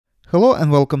Hello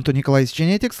and welcome to Nikolay's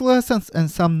genetics lessons,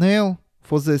 and thumbnail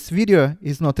for this video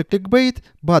is not a clickbait,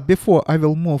 but before I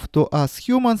will move to us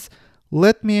humans,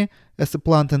 let me, as a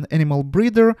plant and animal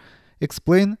breeder,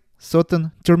 explain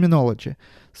certain terminology.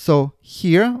 So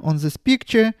here on this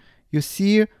picture you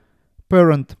see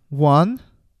parent 1,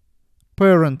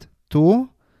 parent 2,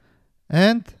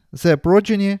 and their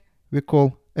progeny we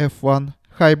call F1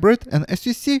 hybrid, and as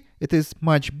you see it is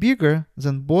much bigger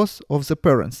than both of the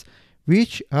parents,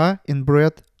 which are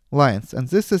inbred lines, and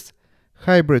this is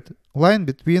hybrid line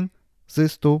between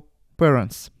these two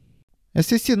parents.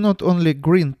 As you see, not only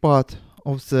green part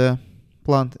of the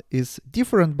plant is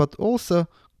different, but also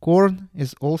corn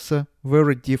is also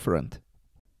very different.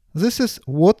 This is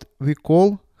what we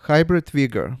call hybrid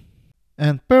vigor.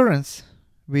 And parents,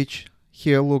 which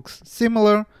here looks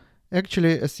similar,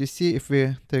 actually, as you see, if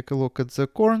we take a look at the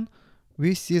corn,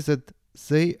 we see that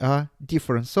they are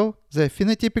different. So they're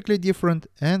phenotypically different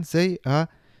and they are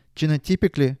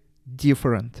genotypically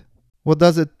different. What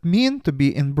does it mean to be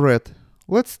inbred?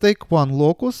 Let's take one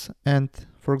locus and,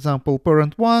 for example,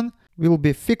 parent 1 will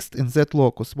be fixed in that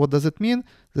locus. What does it mean?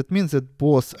 That means that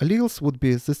both alleles would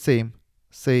be the same.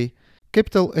 Say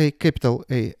capital A,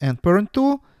 and parent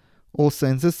 2 also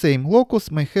in the same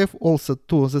locus may have also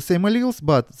two the same alleles,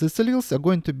 but these alleles are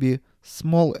going to be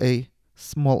small a,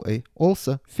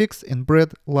 also fixed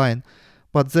inbred line.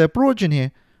 But their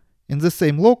progeny in the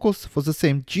same locus for the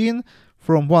same gene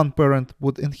from one parent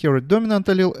would inherit dominant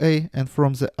allele A, and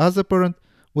from the other parent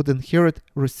would inherit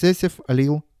recessive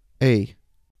allele A,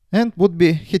 and would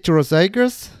be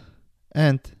heterozygous.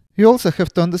 And you also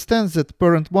have to understand that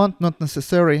parent 1 not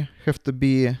necessarily have to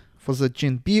be for the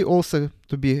gene B also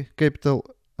to be capital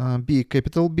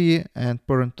B, and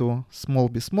parent 2 small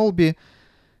b.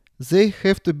 They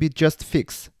have to be just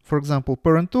fixed. For example,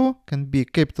 parent 2 can be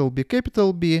capital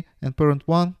B, and parent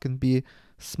 1 can be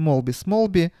small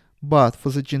b, but for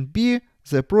the gene B,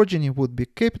 the progeny would be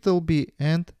capital B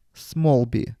and small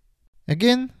b.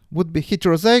 Again, would be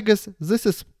heterozygous. This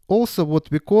is also what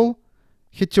we call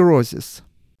heterosis.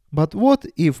 But what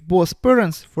if both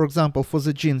parents, for example, for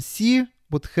the gene C,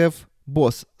 would have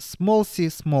both small c.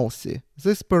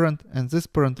 This parent and this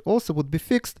parent also would be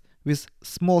fixed with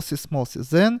small c.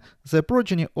 Then the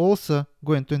progeny also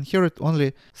going to inherit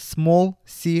only small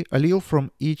c allele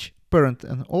from each parent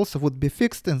and also would be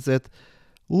fixed in that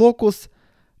locus.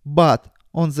 But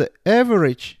on the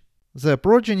average, the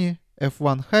progeny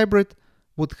F1 hybrid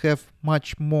would have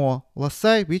much more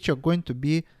loci which are going to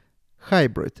be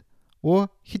hybrid or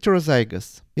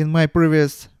heterozygous. In my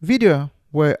previous video,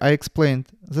 where I explained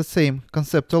the same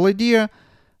conceptual idea,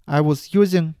 I was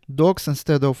using dogs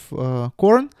instead of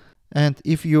corn. And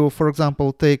if you, for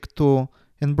example, take two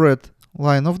inbred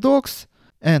line of dogs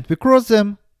and we cross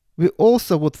them, we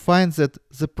also would find that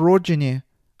the progeny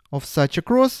of such a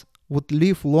cross would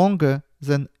live longer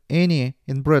than any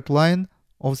inbred line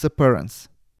of the parents.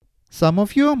 Some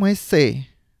of you may say,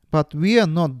 but we are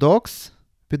not dogs,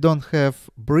 we don't have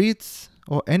breeds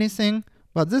or anything,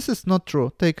 but this is not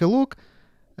true. Take a look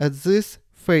at these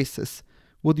faces.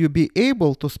 Would you be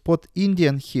able to spot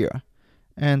Indian here?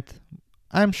 And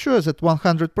I'm sure that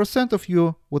 100% of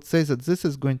you would say that this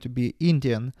is going to be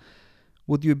Indian.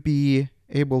 Would you be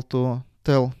able to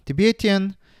tell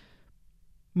Tibetan?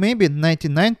 Maybe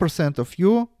 99% of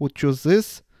you would choose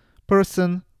this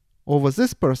person over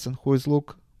this person who is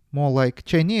look more like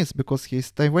Chinese because he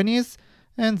is Taiwanese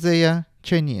and they are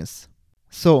Chinese.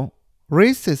 So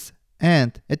races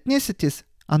and ethnicities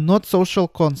are not social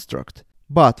construct.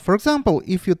 But for example,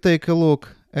 if you take a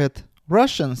look at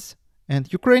Russians and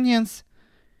Ukrainians,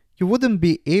 you wouldn't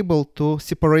be able to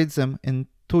separate them in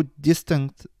two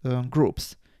distinct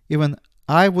groups. Even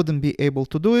I wouldn't be able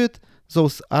to do it.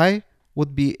 Those I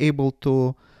would be able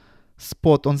to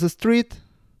spot on the street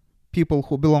people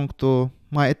who belong to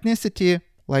my ethnicity,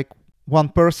 like one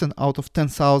person out of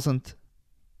 10,000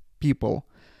 people.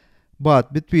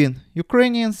 But between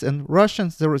Ukrainians and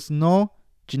Russians, there is no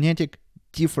genetic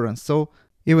difference. So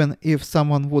even if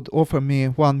someone would offer me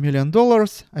 $1 million,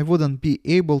 I wouldn't be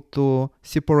able to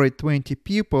separate 20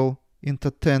 people into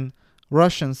 10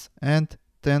 Russians and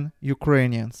 10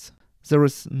 Ukrainians. There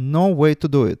is no way to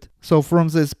do it. So from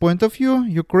this point of view,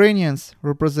 Ukrainians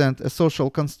represent a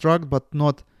social construct but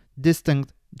not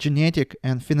distinct genetic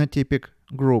and phenotypic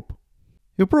group.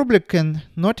 You probably can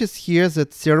notice here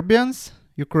that Serbians,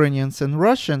 Ukrainians and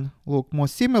Russian look more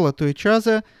similar to each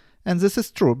other, and this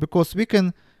is true because we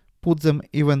can put them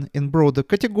even in broader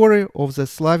category of the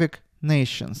Slavic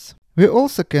nations. We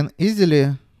also can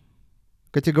easily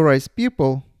categorize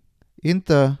people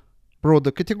into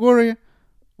broader category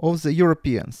of the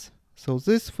Europeans. So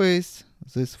this face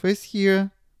here,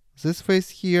 this face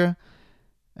here,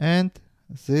 and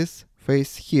this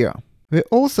face here. We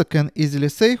also can easily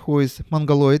say who is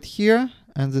Mongoloid here,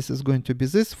 and this is going to be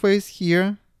this face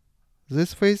here,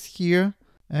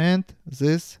 and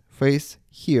this face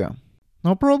here.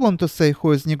 No problem to say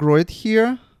who is Negroid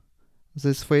here,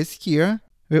 this face here.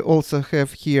 We also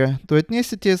have here two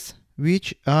ethnicities,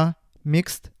 which are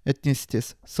mixed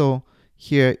ethnicities. So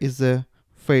here is the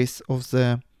face of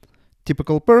the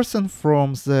typical person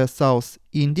from the South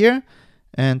India,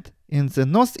 and in the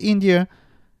North India,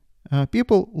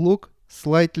 people look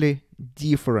slightly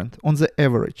different on the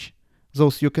average.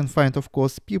 Those you can find, of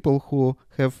course, people who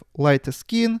have lighter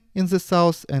skin in the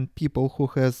south and people who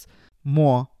has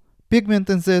more pigment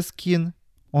in their skin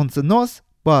on the north,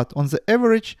 but on the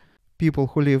average, people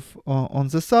who live on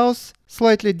the south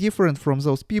slightly different from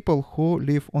those people who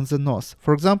live on the north.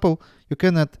 For example, you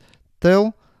cannot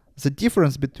tell the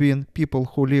difference between people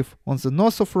who live on the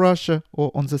north of Russia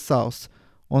or on the south,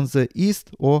 on the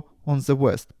east or on the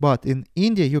west. But in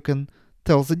India, you can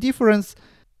tell the difference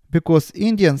because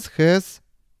Indians has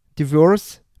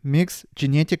diverse mixed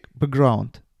genetic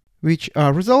background, which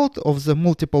are result of the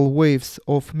multiple waves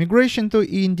of migration to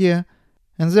India,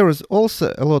 and there is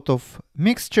also a lot of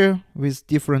mixture with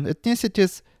different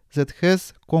ethnicities that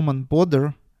has common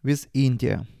border with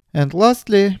India. And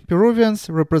lastly, Peruvians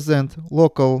represent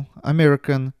local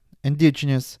American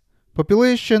indigenous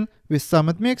population with some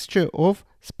admixture of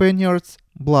Spaniards'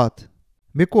 blood.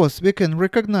 Because we can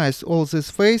recognize all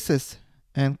these faces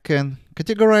and can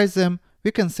categorize them,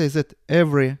 we can say that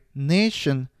every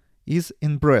nation is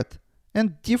inbred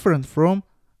and different from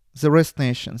the rest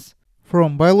nations.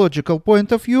 From biological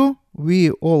point of view,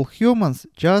 we all humans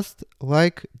just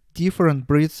like different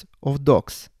breeds of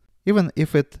dogs. Even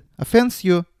if it offends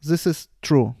you, this is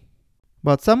true.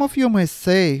 But some of you may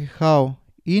say how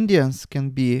Indians can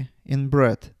be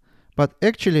inbred. But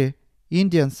actually,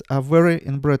 Indians are very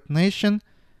inbred nation,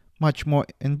 much more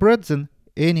inbred than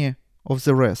any of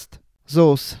the rest.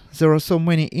 There are so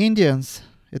many Indians,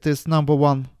 it is number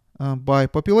one by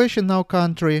population in our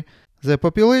country. The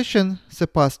population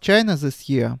surpassed China this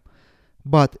year.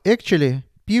 But actually,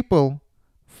 people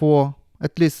for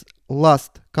at least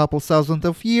last couple thousand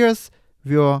of years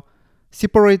were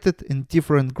separated in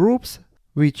different groups,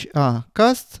 which are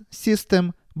caste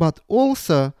system, but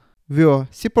also were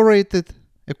separated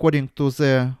according to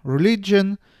their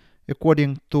religion,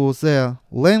 according to their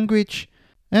language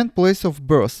and place of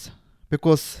birth.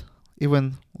 Because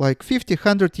even like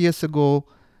 50-100 years ago,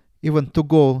 even to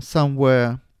go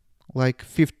somewhere like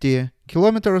 50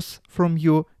 kilometers from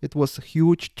you, it was a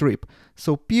huge trip.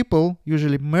 So people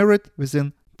usually married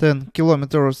within 10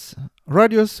 kilometers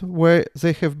radius where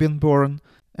they have been born.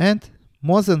 And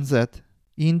more than that,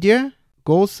 India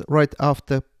goes right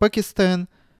after Pakistan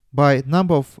by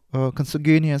number of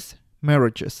consanguineous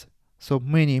marriages. So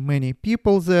many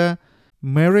people there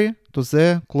marry to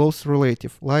their close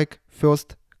relative, like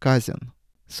first cousin.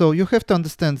 So you have to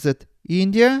understand that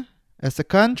India as a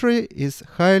country is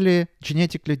highly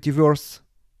genetically diverse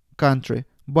country.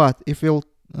 But if we'll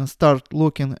start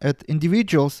looking at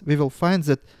individuals, we will find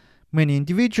that many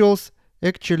individuals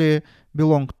actually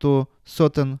belong to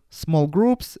certain small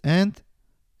groups and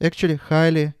actually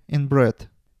highly inbred.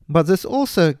 But this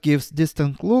also gives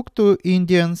distinct look to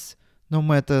Indians, no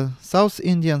matter South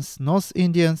Indians, North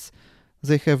Indians,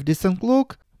 they have distinct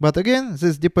look. But again,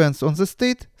 this depends on the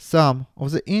state. Some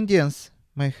of the Indians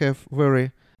may have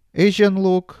very Asian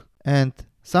look, and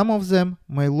some of them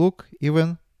may look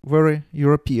even very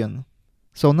European.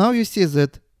 So now you see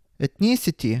that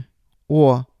ethnicity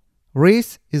or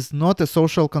race is not a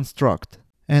social construct.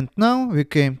 And now we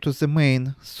came to the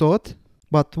main thought.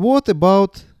 But what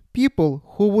about people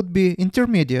who would be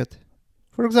intermediate?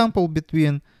 For example,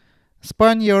 between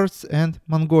Spaniards and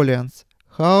Mongolians.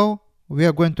 How we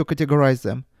are going to categorize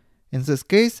them? In this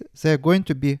case, they are going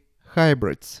to be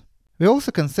hybrids. We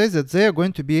also can say that they are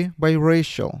going to be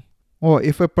biracial. Or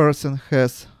if a person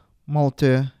has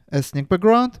multi-ethnic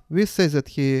background, we say that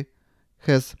he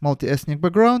has multi-ethnic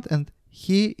background and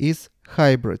he is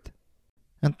hybrid.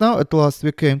 And now at last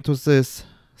we came to this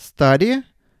study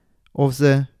of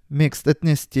the mixed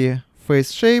ethnicity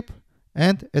face shape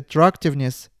and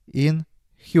attractiveness in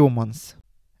humans.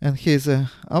 And here's an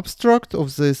abstract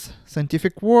of this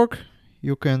scientific work.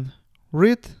 You can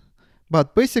read.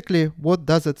 But basically, what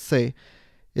does it say?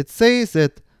 It says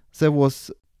that there was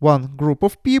one group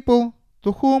of people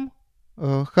to whom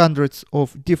hundreds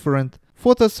of different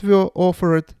photos were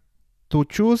offered to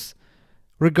choose,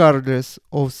 regardless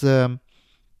of the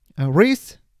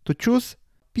race, to choose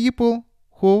people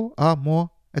who are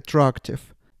more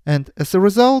attractive. And as a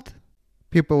result,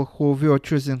 People who were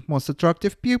choosing most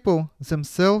attractive people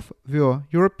themselves were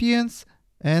Europeans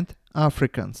and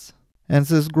Africans. And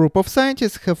this group of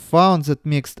scientists have found that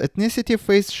mixed ethnicity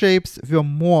face shapes were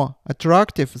more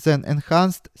attractive than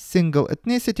enhanced single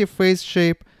ethnicity face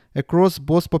shape across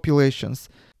both populations.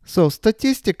 So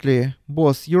statistically,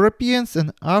 both Europeans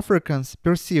and Africans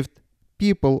perceived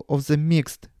people of the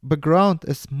mixed background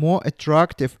as more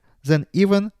attractive than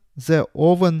even their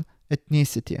own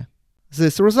ethnicity.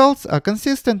 These results are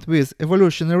consistent with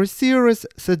evolutionary theories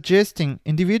suggesting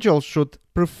individuals should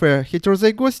prefer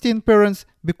heterozygosity in parents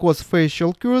because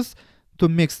facial cues to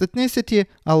mixed ethnicity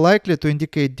are likely to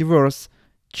indicate diverse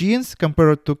genes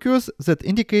compared to cues that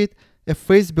indicate a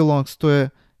face belongs to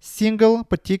a single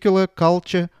particular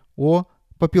culture or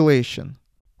population.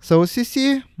 So as you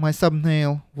see, my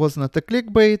thumbnail was not a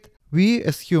clickbait. We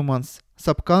as humans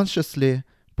subconsciously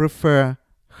prefer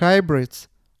hybrids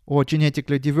or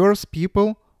genetically diverse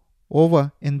people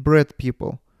over inbred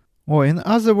people. Or in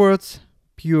other words,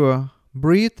 pure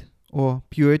breed or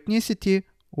pure ethnicity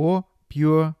or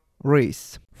pure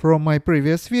race. From my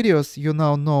previous videos, you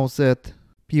now know that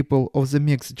people of the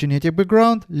mixed genetic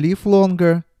background live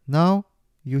longer. Now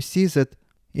you see that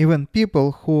even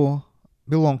people who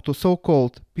belong to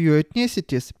so-called pure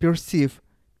ethnicities perceive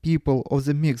people of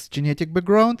the mixed genetic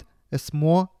background as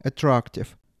more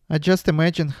attractive. I just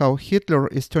imagine how Hitler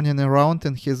is turning around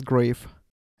in his grave.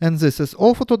 And this is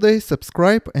all for today.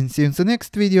 Subscribe and see you in the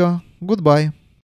next video. Goodbye.